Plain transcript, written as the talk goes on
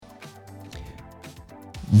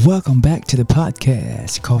Welcome back to the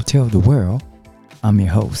podcast called Tell the World. I'm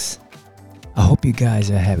your host. I hope you guys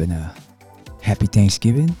are having a happy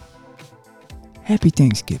Thanksgiving. Happy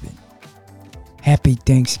Thanksgiving. Happy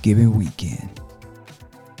Thanksgiving weekend.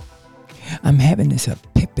 I'm having this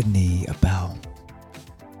epiphany about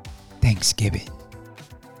Thanksgiving.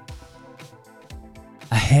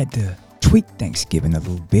 I had to tweak Thanksgiving a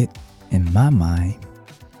little bit in my mind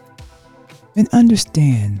and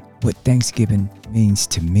understand what Thanksgiving means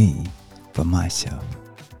to me for myself.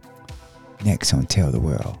 Next on Tell the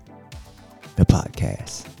World, the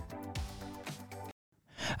podcast.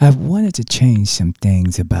 I've wanted to change some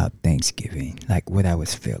things about Thanksgiving, like what I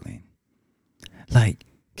was feeling. Like,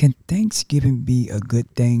 can Thanksgiving be a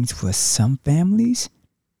good thing for some families?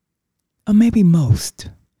 Or maybe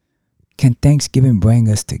most? Can Thanksgiving bring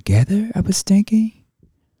us together, I was thinking?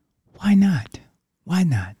 Why not? Why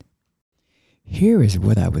not? Here is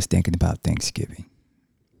what I was thinking about Thanksgiving.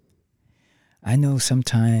 I know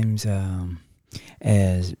sometimes,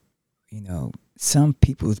 as you know, some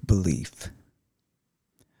people's belief,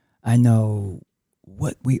 I know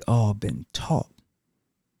what we all been taught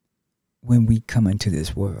when we come into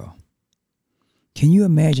this world. Can you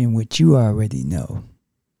imagine what you already know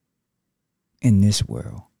in this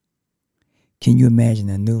world? Can you imagine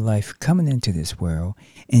a new life coming into this world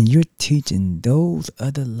and you're teaching those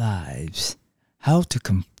other lives how to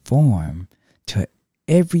conform to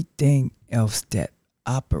everything else that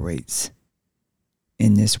operates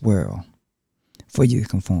in this world for you to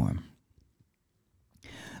conform?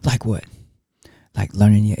 Like what? Like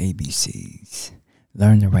learning your ABCs,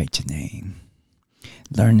 learning to write your name,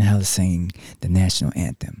 learning how to sing the national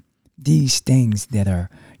anthem. These things that are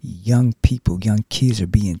young people, young kids are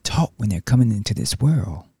being taught when they're coming into this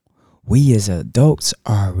world. We as adults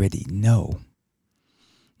already know.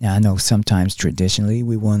 Now, I know sometimes traditionally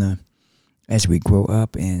we want to, as we grow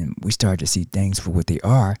up and we start to see things for what they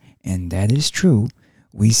are, and that is true,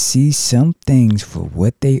 we see some things for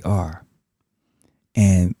what they are.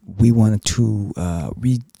 And we want to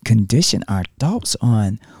recondition our thoughts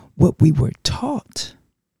on what we were taught,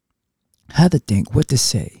 how to think, what to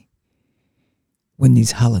say when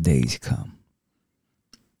these holidays come.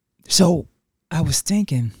 So I was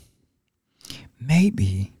thinking,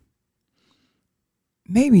 maybe,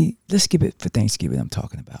 let's give it for Thanksgiving I'm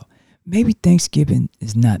talking about. Maybe Thanksgiving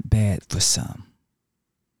is not bad for some.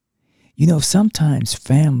 You know, sometimes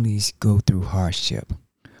families go through hardship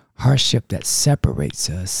that separates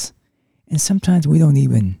us. And sometimes we don't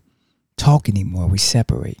even talk anymore. We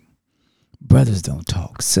separate. Brothers don't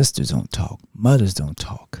talk. Sisters don't talk. Mothers don't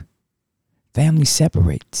talk. Family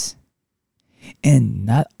separates. And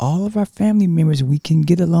not all of our family members we can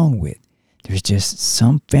get along with. There's just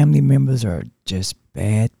some family members are just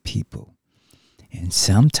bad people. And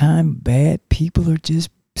sometimes bad people are just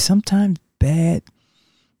sometimes bad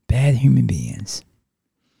human beings.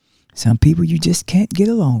 Some people you just can't get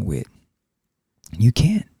along with. You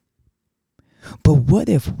can't. But what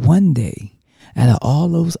if one day, out of all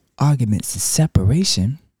those arguments and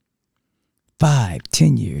separation, 5,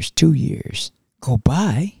 10 years, 2 years go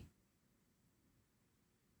by,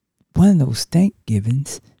 one of those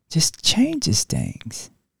Thanksgivings just changes things.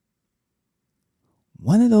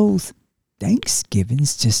 One of those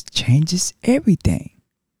Thanksgivings just changes everything.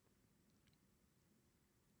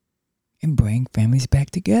 And bring families back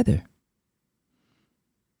together.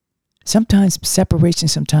 Sometimes separation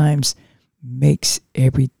makes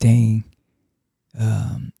everything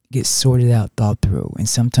get sorted out, thought through. And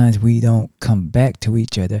sometimes we don't come back to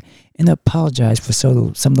each other and apologize for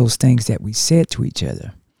some of those things that we said to each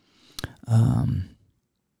other.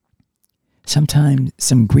 Sometimes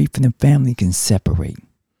some grief in the family can separate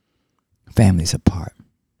families apart.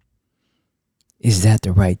 Is that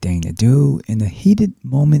the right thing to do? In the heated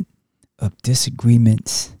moment of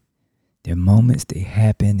disagreements, there are moments they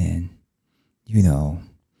happen, and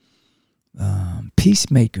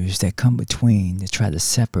peacemakers that come between to try to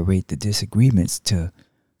separate the disagreements to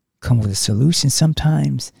come with a solution.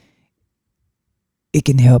 Sometimes it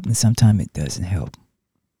can help and sometimes it doesn't help.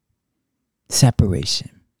 Separation.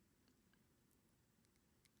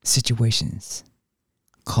 Situations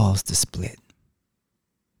cause the split.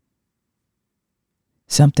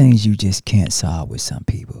 Some things you just can't solve with some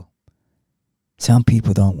people. Some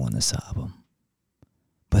people don't want to solve them.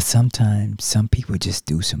 But sometimes some people just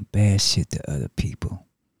do some bad shit to other people.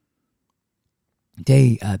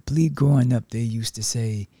 I believe growing up, they used to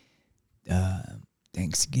say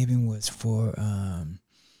Thanksgiving was for,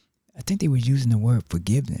 I think they were using the word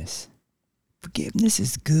forgiveness. Forgiveness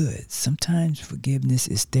is good. Sometimes forgiveness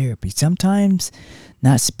is therapy. Sometimes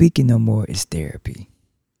not speaking no more is therapy.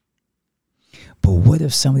 But what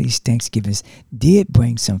if some of these Thanksgivings did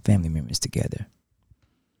bring some family members together?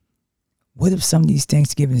 What if some of these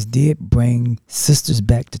Thanksgivings did bring sisters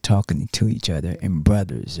back to talking to each other and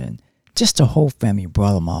brothers and just the whole family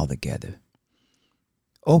brought them all together?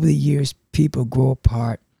 Over the years, people grow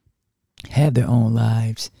apart, have their own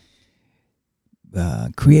lives,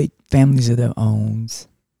 create families of their own,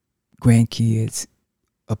 grandkids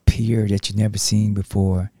appear that you've never seen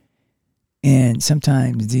before. And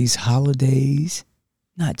sometimes these holidays,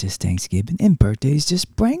 not just Thanksgiving, and birthdays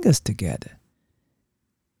just bring us together.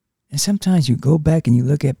 And sometimes you go back and you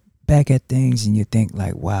look back at things and you think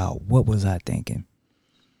like, wow, what was I thinking?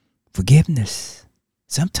 Forgiveness.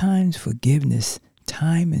 Sometimes forgiveness,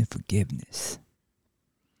 time and forgiveness.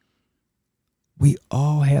 We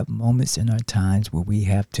all have moments in our times where we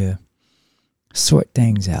have to sort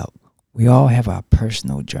things out. We all have our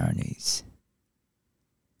personal journeys.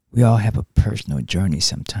 We all have a personal journey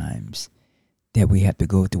sometimes that we have to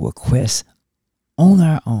go through a quest on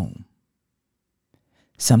our own.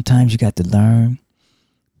 Sometimes you got to learn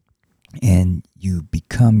and you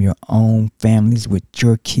become your own families with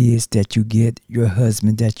your kids that you get, your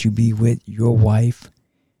husband that you be with, your wife.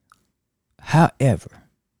 However,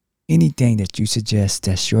 anything that you suggest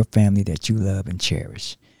that's your family that you love and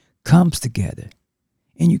cherish comes together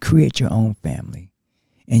and you create your own family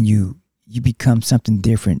and you become something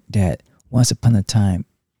different that once upon a time,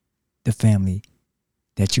 the family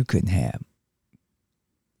that you couldn't have.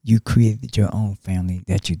 You created your own family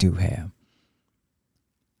that you do have.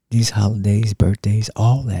 These holidays, birthdays,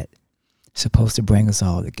 all that supposed to bring us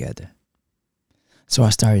all together. So I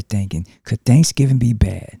started thinking, could Thanksgiving be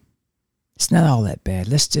bad? It's not all that bad.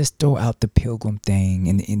 Let's just throw out the pilgrim thing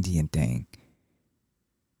and the Indian thing.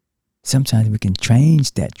 Sometimes we can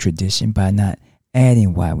change that tradition by not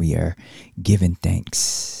adding why we are giving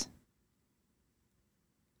thanks.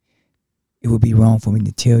 It would be wrong for me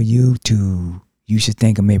to tell you you should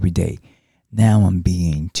thank him every day. Now I'm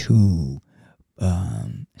being too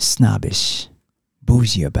snobbish,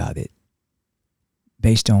 bougie about it,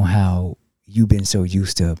 based on how you've been so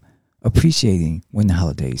used to appreciating when the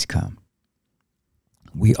holidays come.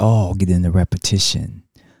 We all get in the repetition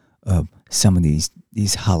of some of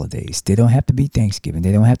these holidays. They don't have to be Thanksgiving.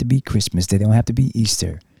 They don't have to be Christmas. They don't have to be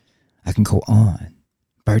Easter. I can go on.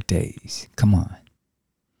 Birthdays. Come on.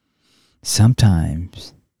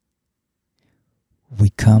 Sometimes we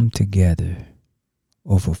come together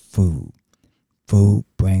over food. Food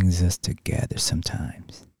brings us together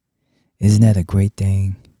sometimes. Isn't that a great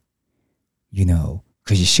thing? You know,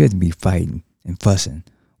 because you shouldn't be fighting and fussing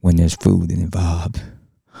when there's food involved.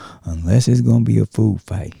 Unless it's going to be a food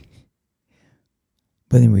fight.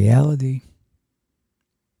 But in reality,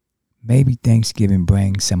 maybe Thanksgiving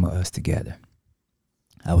brings some of us together.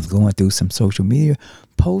 I was going through some social media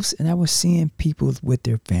posts and I was seeing people with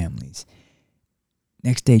their families.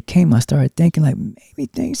 Next day came, I started thinking like, maybe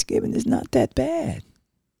Thanksgiving is not that bad.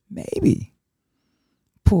 Maybe.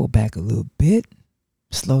 Pull back a little bit.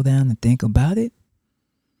 Slow down and think about it.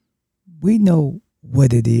 We know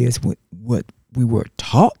what it is, what we were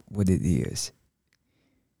taught what it is.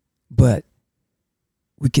 But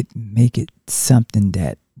we could make it something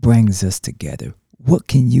that brings us together. What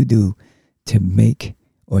can you do to make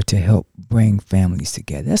or to help bring families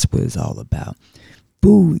together? That's what it's all about.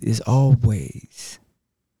 Food is always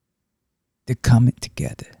the coming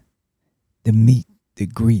together, the meet, the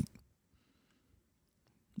greet,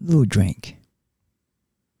 a little drink,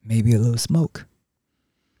 maybe a little smoke.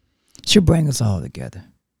 Should bring us all together.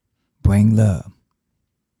 Bring love.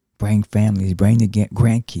 Bring families. Bring the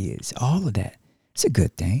grandkids. All of that. It's a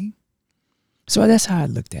good thing. So that's how I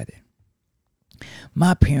looked at it.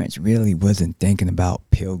 My parents really wasn't thinking about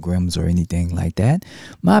pilgrims or anything like that.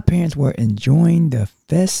 My parents were enjoying the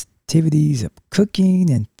festivities of cooking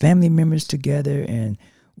and family members together, and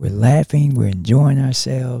we're laughing, we're enjoying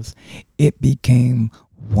ourselves. It became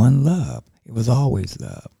one love. It was always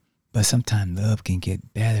love. But sometimes love can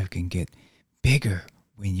get better, can get bigger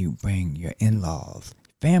when you bring your in-laws,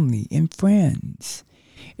 family, and friends.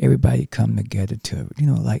 Everybody come together to,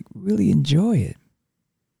 like really enjoy it.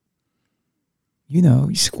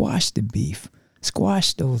 You squash the beef.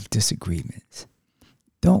 Squash those disagreements.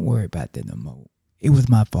 Don't worry about that no more. It was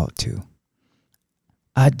my fault too.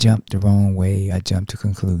 I jumped the wrong way. I jumped to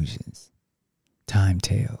conclusions. Time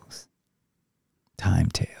tells. Time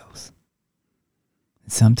tells.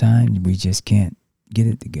 Sometimes we just can't get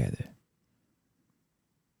it together.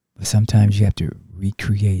 But sometimes you have to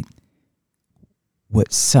recreate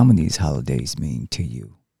what some of these holidays mean to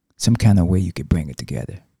you. Some kind of way you could bring it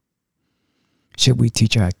together. Should we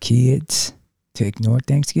teach our kids to ignore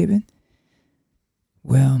Thanksgiving?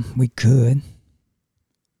 Well, we could.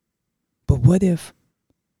 what if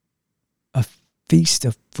a feast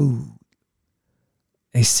of food,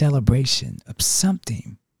 a celebration of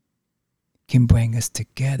something can bring us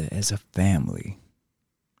together as a family?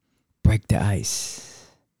 Break the ice.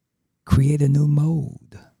 Create a new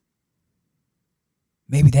mold.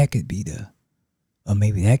 Maybe that could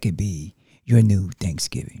be your new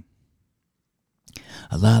Thanksgiving.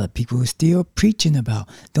 A lot of people are still preaching about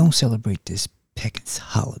don't celebrate this Peckin's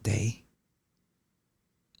holiday.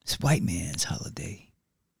 It's white man's holiday.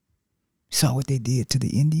 Saw what they did to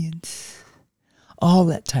the Indians. All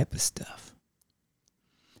that type of stuff.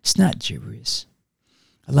 It's not gibberish.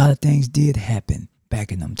 A lot of things did happen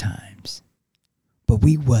back in them times. But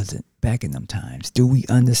we wasn't back in them times. Do we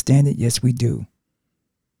understand it? Yes, we do.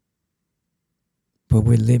 But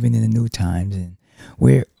we're living in the new times, and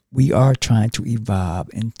we are trying to evolve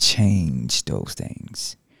and change those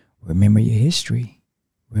things. Remember your history.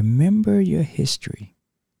 Remember your history.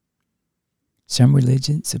 Some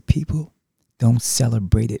religions of people don't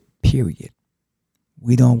celebrate it, period.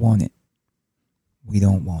 We don't want it. We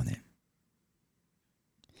don't want it.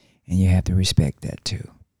 And you have to respect that too.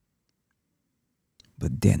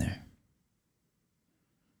 But dinner.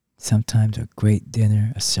 Sometimes a great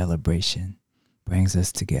dinner, a celebration, brings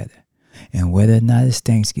us together. And whether or not it's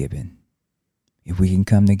Thanksgiving, if we can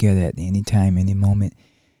come together at any time, any moment,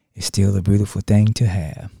 it's still a beautiful thing to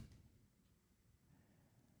have.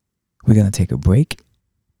 We're going to take a break,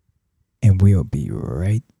 and we'll be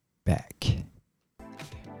right back.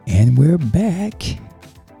 And we're back.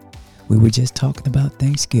 We were just talking about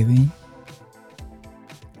Thanksgiving,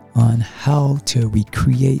 on how to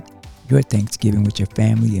recreate your Thanksgiving with your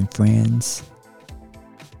family and friends,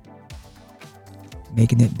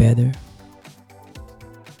 making it better,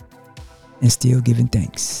 and still giving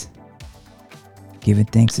thanks. Giving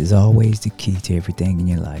thanks is always the key to everything in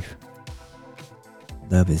your life.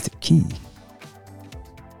 Love is the key.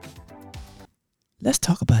 Let's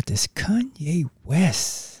talk about this Kanye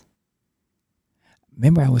West.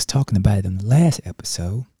 Remember, I was talking about it in the last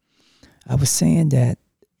episode. I was saying that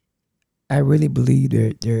I really believe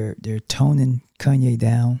they're toning Kanye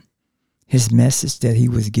down. His message that he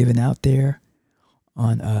was giving out there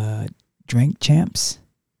on Drink Champs,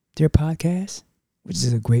 their podcast, which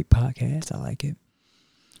is a great podcast. I like it.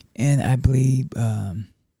 And I believe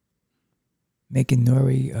making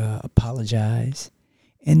Nori apologize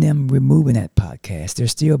and them removing that podcast.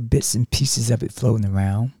 There's still bits and pieces of it floating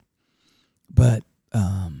around. But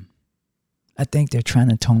I think they're trying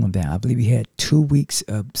to tone him down. I believe he had 2 weeks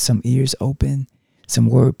of some ears open, some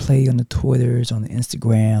wordplay on the Twitters, on the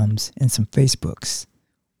Instagrams, and some Facebooks.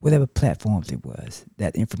 Whatever platforms it was,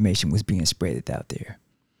 that information was being spread out there.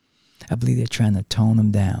 I believe they're trying to tone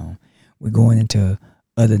him down. We're going into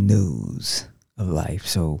other news of life.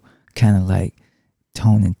 So kind of like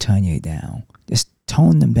toning Kanye down. Just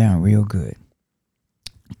tone them down real good.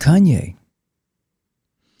 Kanye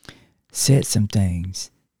said some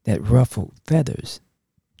things that ruffled feathers.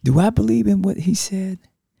 Do I believe in what he said?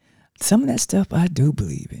 Some of that stuff I do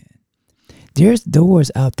believe in. There's doors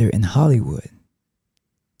out there in Hollywood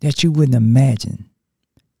that you wouldn't imagine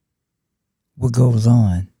what goes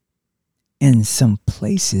on in some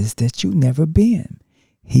places that you've never been.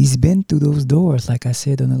 He's been through those doors, like I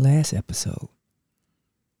said on the last episode.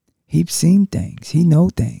 He's seen things. He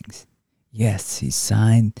knows things. Yes, he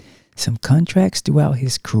signed some contracts throughout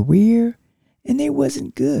his career, and it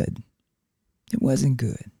wasn't good. It wasn't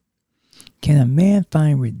good. Can a man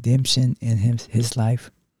find redemption in his life?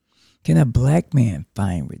 Can a black man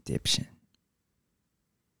find redemption?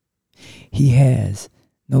 He has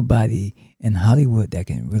nobody in Hollywood that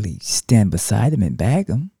can really stand beside him and bag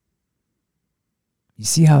him. You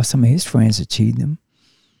see how some of his friends are cheating him?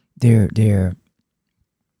 They're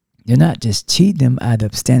not just cheating him out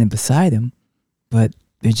of standing beside him, but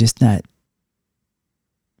they're just not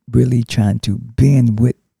really trying to bend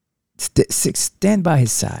with, stand by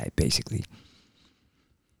his side, basically.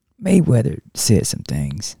 Mayweather said some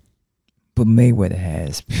things, but Mayweather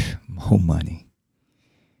has more money.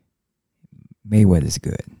 Mayweather's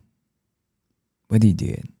good. What he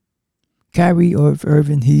did. Kyrie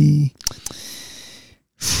Irving,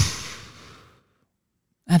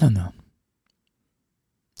 I don't know.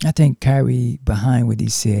 I think Kyrie, behind what he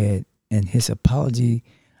said and his apology,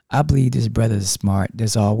 I believe this brother is smart.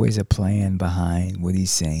 There's always a plan behind what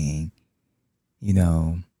he's saying. You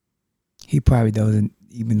know, he probably doesn't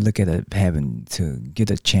even look at having to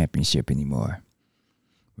get a championship anymore.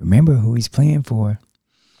 Remember who he's playing for.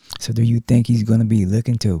 So do you think he's going to be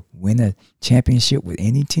looking to win a championship with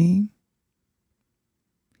any team?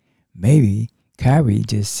 Maybe Kyrie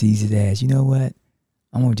just sees it as, you know what?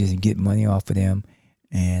 I'm going to just get money off of them.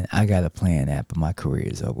 And I got a plan after my career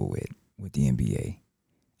is over with the NBA.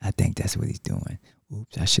 I think that's what he's doing.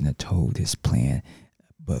 Oops, I shouldn't have told his plan.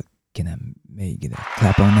 But can I maybe get a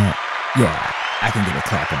clap on that? Yeah, I can get a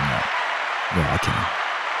clap on that. Yeah, I can.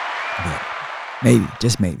 But maybe,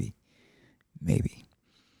 just maybe. Maybe.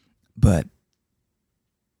 But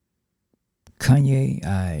Kanye,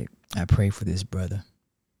 I pray for this brother.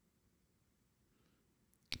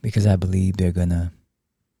 Because I believe the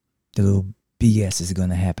little BS is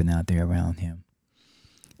gonna happen out there around him.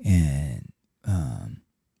 And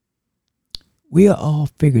we'll all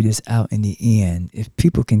figure this out in the end if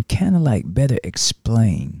people can kind of like better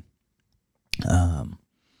explain.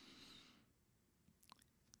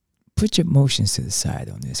 Put your emotions to the side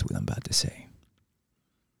on this, what I'm about to say.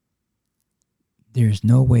 There's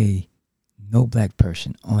no way no black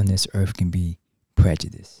person on this earth can be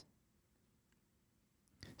prejudiced.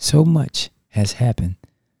 So much has happened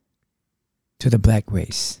to the black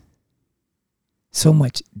race. So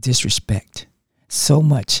much disrespect. So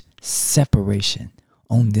much separation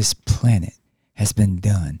on this planet has been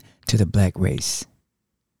done to the black race.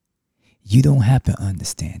 You don't have to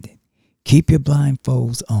understand it. Keep your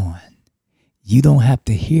blindfolds on. You don't have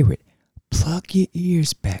to hear it. Plug your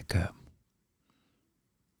ears back up.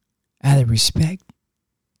 Out of respect,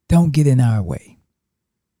 don't get in our way.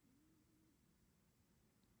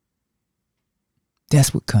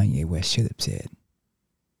 That's what Kanye West should have said.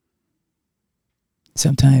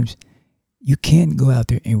 Sometimes you can't go out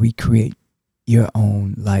there and recreate your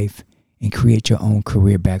own life and create your own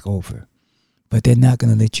career back over. But they're not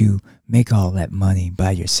going to let you make all that money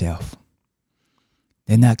by yourself.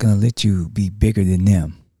 They're not going to let you be bigger than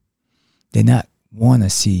them. They're not want to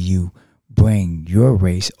see you bring your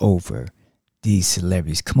race over these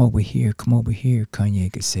celebrities. Come over here,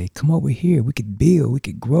 Kanye could say. Come over here. We could build, we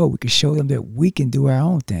could grow, we could show them that we can do our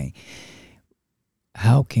own thing.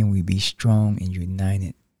 How can we be strong and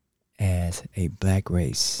united as a black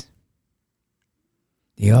race?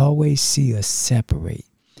 They always see us separate,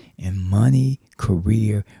 and money,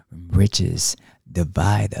 career, riches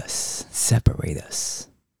divide us, separate us.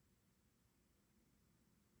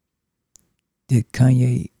 Did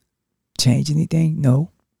Kanye change anything?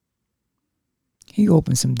 No. He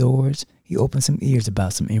opened some doors. He opened some ears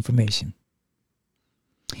about some information.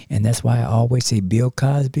 And that's why I always say, Bill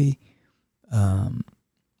Cosby,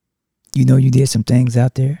 you did some things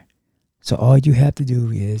out there. So all you have to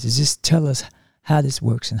do is just tell us how this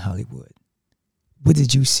works in Hollywood. What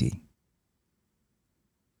did you see?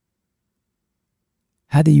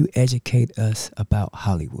 How do you educate us about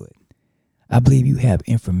Hollywood? I believe you have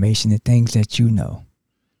information and things that you know.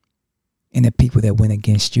 And the people that went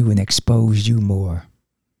against you and exposed you more.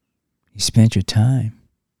 You spent your time.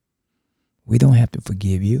 We don't have to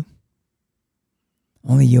forgive you.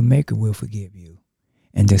 Only your maker will forgive you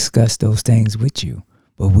and discuss those things with you.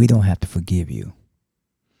 But we don't have to forgive you.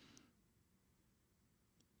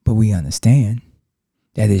 But we understand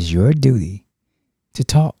that it's your duty to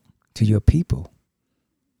talk to your people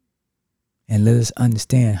and let us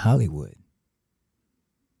understand Hollywood.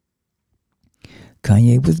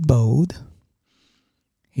 Kanye was bold.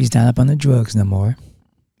 He's not up on the drugs no more.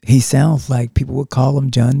 He sounds like people would call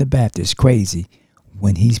him John the Baptist crazy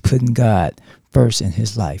when he's putting God first in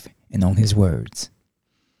his life and on his words.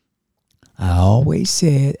 I always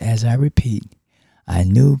said, as I repeat, I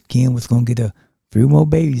knew Ken was going to get a few more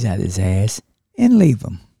babies out of his ass and leave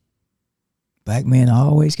him. Black men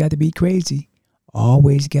always got to be crazy.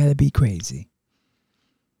 Always got to be crazy.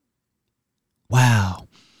 Wow.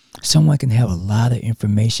 Someone can have a lot of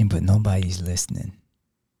information, but nobody's listening.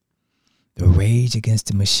 The rage against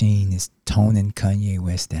the machine is toning Kanye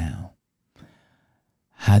West down.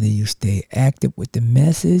 How do you stay active with the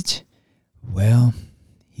message? Well,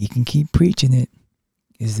 he can keep preaching it.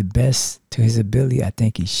 It's the best to his ability. I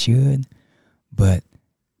think he should. But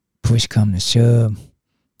push come to shove,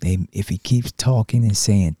 if he keeps talking and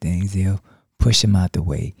saying things, they'll push him out the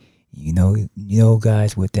way. You know,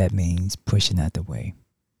 guys, what that means, pushing out the way.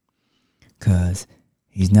 Because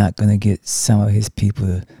he's not going to get some of his people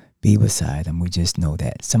to be beside him. We just know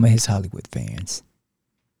that. Some of his Hollywood fans.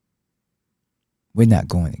 We're not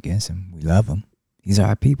going against him. We love him. These are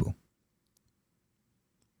our people.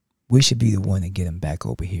 We should be the one to get him back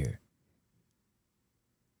over here.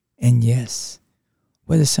 And yes,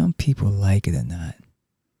 whether some people like it or not,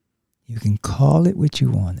 you can call it what you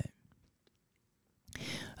want it.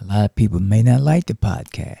 A lot of people may not like the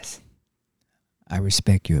podcast. I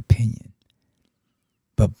respect your opinion.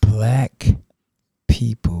 But black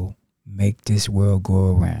people make this world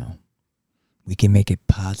go around. We can make it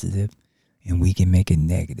positive and we can make it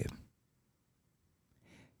negative.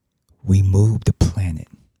 We move the planet. planet.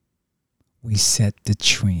 We set the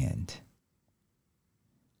trend.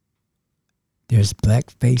 There's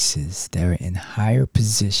black faces that are in higher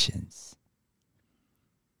positions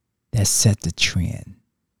that set the trend,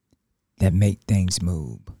 that make things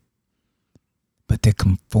move. But they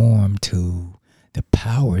conform to the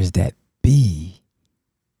powers that be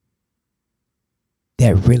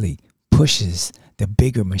that really pushes the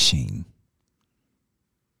bigger machine.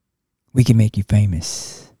 We can make you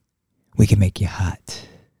famous. We can make you hot.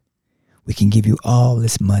 We can give you all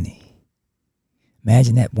this money.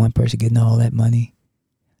 Imagine that one person getting all that money.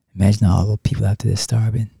 Imagine all the people out there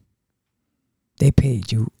starving. They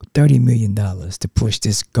paid you $30 million to push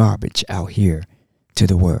this garbage out here to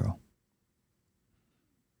the world.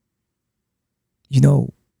 You know,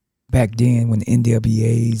 back then when the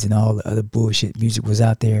NWAs and all the other bullshit music was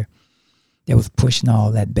out there, that was pushing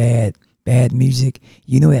all that bad music,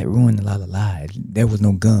 you know that ruined a lot of lives. There was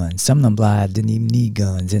no guns. Some of them lives didn't even need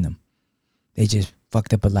guns in them. They just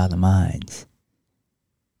fucked up a lot of minds.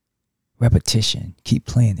 Repetition. Keep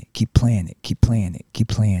playing it. Keep playing it. Keep playing it. Keep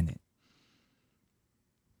playing it.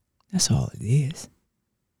 That's all it is.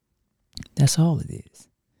 That's all it is.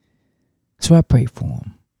 So I pray for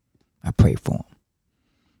them. I pray for them.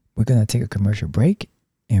 We're going to take a commercial break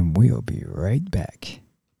and we'll be right back.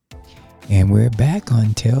 And we're back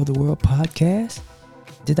on Tell the World Podcast.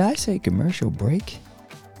 Did I say commercial break?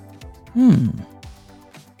 I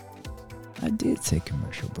did say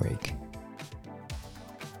commercial break.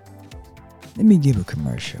 Let me give a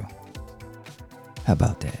commercial. How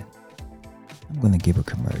about that? I'm going to give a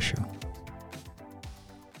commercial.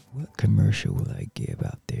 What commercial will I give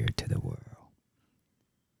out there to the world?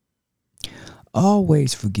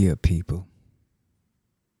 Always forgive people.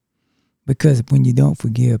 Because when you don't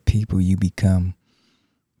forgive people, you become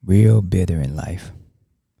real bitter in life.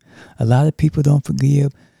 A lot of people don't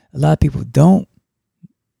forgive. A lot of people don't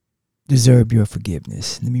deserve your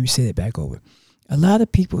forgiveness. Let me say that back over. A lot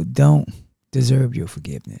of people don't deserve your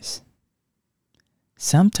forgiveness.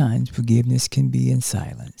 Sometimes forgiveness can be in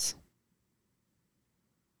silence.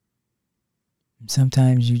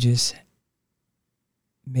 Sometimes you just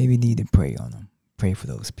maybe need to pray on them. Pray for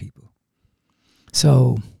those people.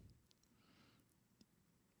 So,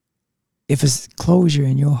 if it's closure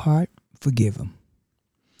in your heart, forgive them.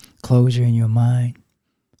 Closure in your mind,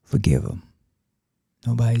 forgive them.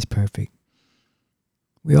 Nobody's perfect.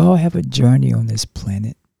 We all have a journey on this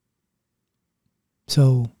planet.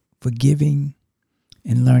 So, forgiving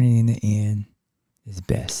and learning in the end is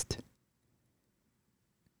best.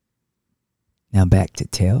 Now back to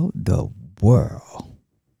Tell the World.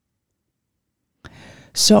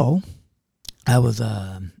 So, I was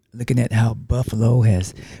looking at how Buffalo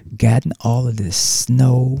has gotten all of this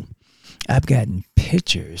snow. I've gotten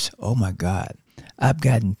pictures. Oh my God. I've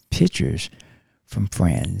gotten pictures from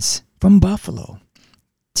friends from Buffalo.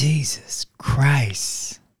 Jesus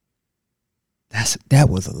Christ. That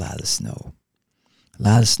was a lot of snow. A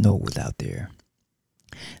lot of snow was out there.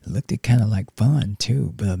 It looked kind of like fun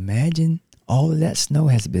too. But imagine all of that snow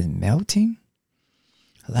has been melting.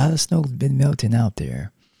 A lot of snow has been melting out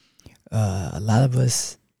there. A lot of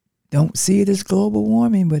us don't see it as global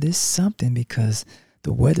warming, but it's something because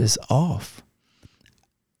the weather's off.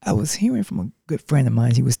 I was hearing from a good friend of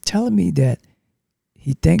mine. He was telling me that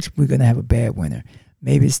he thinks we're going to have a bad winter.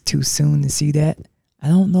 Maybe it's too soon to see that. I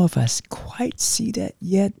don't know if I quite see that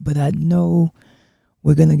yet, but I know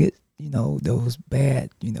we're going to get, those bad,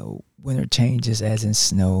 winter changes as in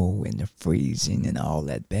snow and the freezing and all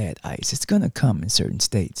that bad ice. It's going to come in certain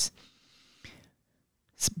states.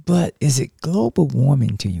 But is it global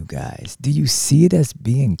warming to you guys? Do you see it as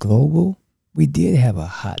being global? We did have a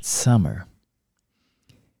hot summer.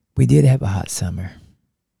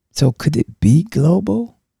 So could it be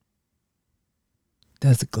global?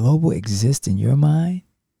 Does global exist in your mind?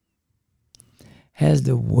 Has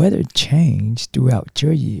the weather changed throughout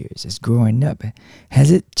your years as growing up?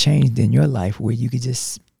 Has it changed in your life where you could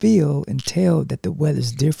just feel and tell that the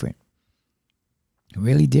weather's different?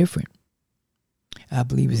 Really different. I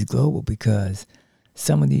believe it's global because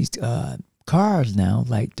some of these cars now,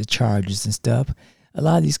 like the Chargers and stuff, a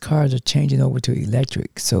lot of these cars are changing over to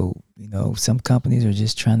electric. So, some companies are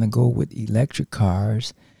just trying to go with electric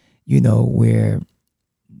cars, where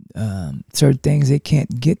certain things they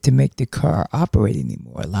can't get to make the car operate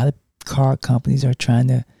anymore. A lot of car companies are trying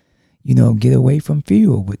to, get away from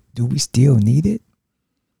fuel. But do we still need it?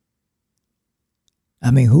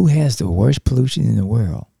 I mean, who has the worst pollution in the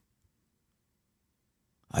world?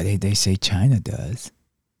 They say China does.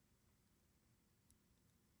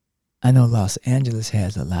 I know Los Angeles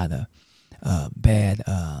has a lot of bad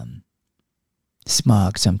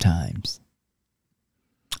smog sometimes.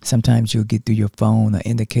 Sometimes you'll get through your phone an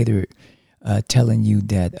indicator telling you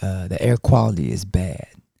that the air quality is bad.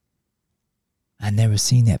 I never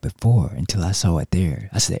seen that before until I saw it there.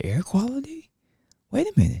 I said, air quality? Wait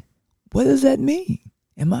a minute. What does that mean?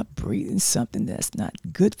 Am I breathing something that's not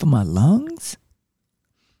good for my lungs?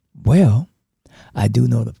 Well, I do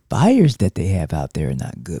know the fires that they have out there are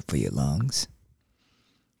not good for your lungs.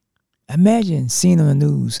 Imagine seeing on the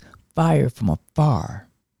news fire from afar,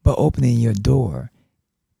 but opening your door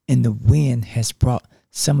and the wind has brought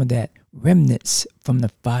some of that remnants from the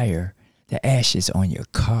fire, the ashes on your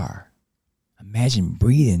car. Imagine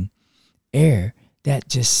breathing air that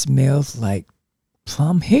just smells like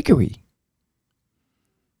plum hickory.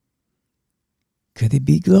 Could it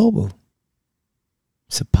be global?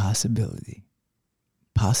 It's a possibility.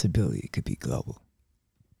 Possibility it could be global.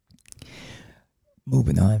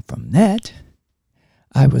 Moving on from that,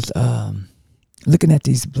 I was looking at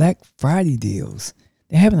these Black Friday deals.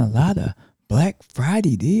 They're having a lot of Black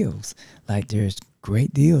Friday deals. Like there's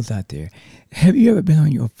great deals out there. Have you ever been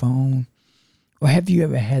on your phone? Or have you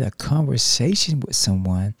ever had a conversation with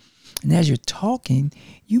someone, and as you're talking,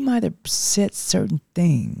 you might have said certain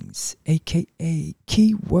things, aka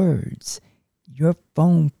keywords. Your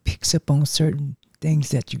phone picks up on certain things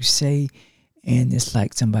that you say, and it's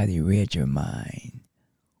like somebody read your mind.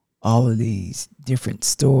 All of these different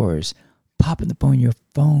stores popping up on your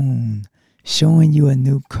phone, showing you a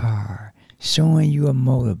new car, showing you a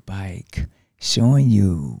motorbike, showing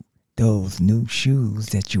you those new shoes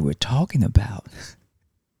that you were talking about.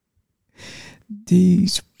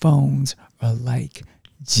 These phones are like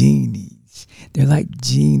genies. They're like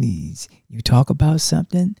genies. You talk about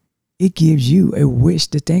something, it gives you a wish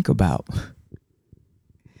to think about.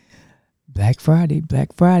 Black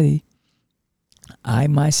Friday. I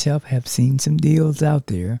myself have seen some deals out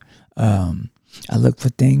there. I look for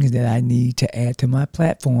things that I need to add to my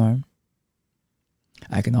platform.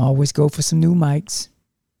 I can always go for some new mics.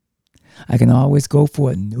 I can always go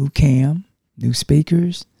for a new cam, new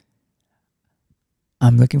speakers.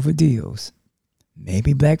 I'm looking for deals.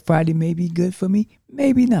 Maybe Black Friday may be good for me,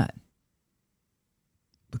 maybe not.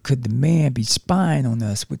 But could the man be spying on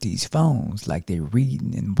us with these phones like they're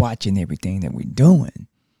reading and watching everything that we're doing?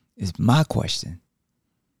 Is my question.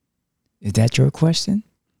 Is that your question?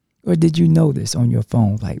 Or did you notice on your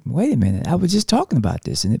phone, like, wait a minute, I was just talking about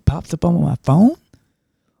this and it pops up on my phone?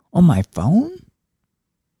 On my phone?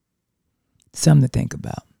 Something to think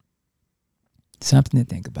about. Something to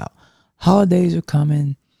think about. Holidays are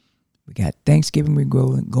coming. We got Thanksgiving we're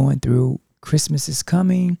going through. Christmas is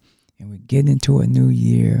coming. And we're getting into a new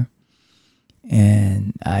year.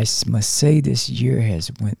 And I must say this year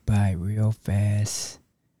has went by real fast.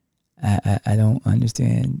 I don't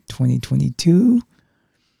understand 2022.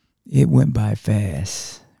 It went by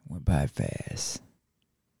fast.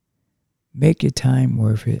 Make your time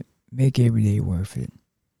worth it. Make every day worth it.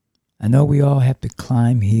 I know we all have to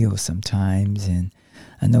climb hills sometimes, and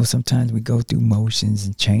I know sometimes we go through motions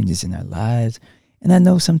and changes in our lives, and I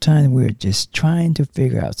know sometimes we're just trying to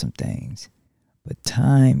figure out some things. But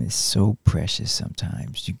time is so precious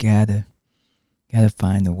sometimes. You gotta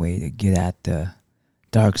find a way to get out the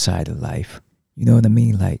dark side of life. You know what I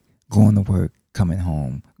mean? Like going to work, coming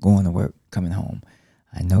home, going to work, coming home.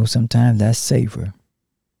 I know sometimes that's safer.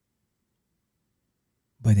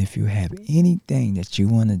 But if you have anything that you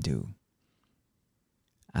want to do,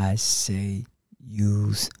 I say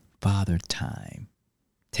use Father Time.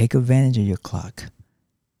 Take advantage of your clock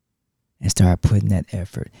and start putting that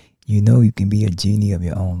effort. You know you can be a genie of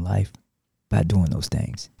your own life by doing those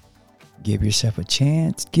things. Give yourself a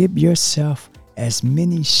chance. Give yourself as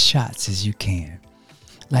many shots as you can.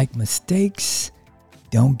 Like mistakes,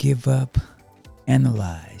 don't give up.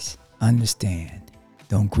 Analyze. Understand.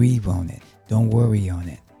 Don't grieve on it. Don't worry on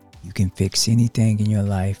it. You can fix anything in your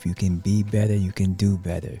life. You can be better. You can do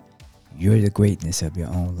better. You're the greatness of your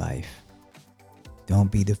own life.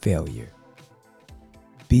 Don't be the failure.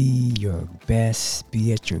 Be your best.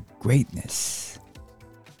 Be at your greatness.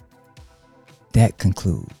 That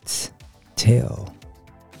concludes Tell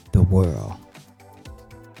the World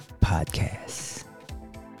podcast.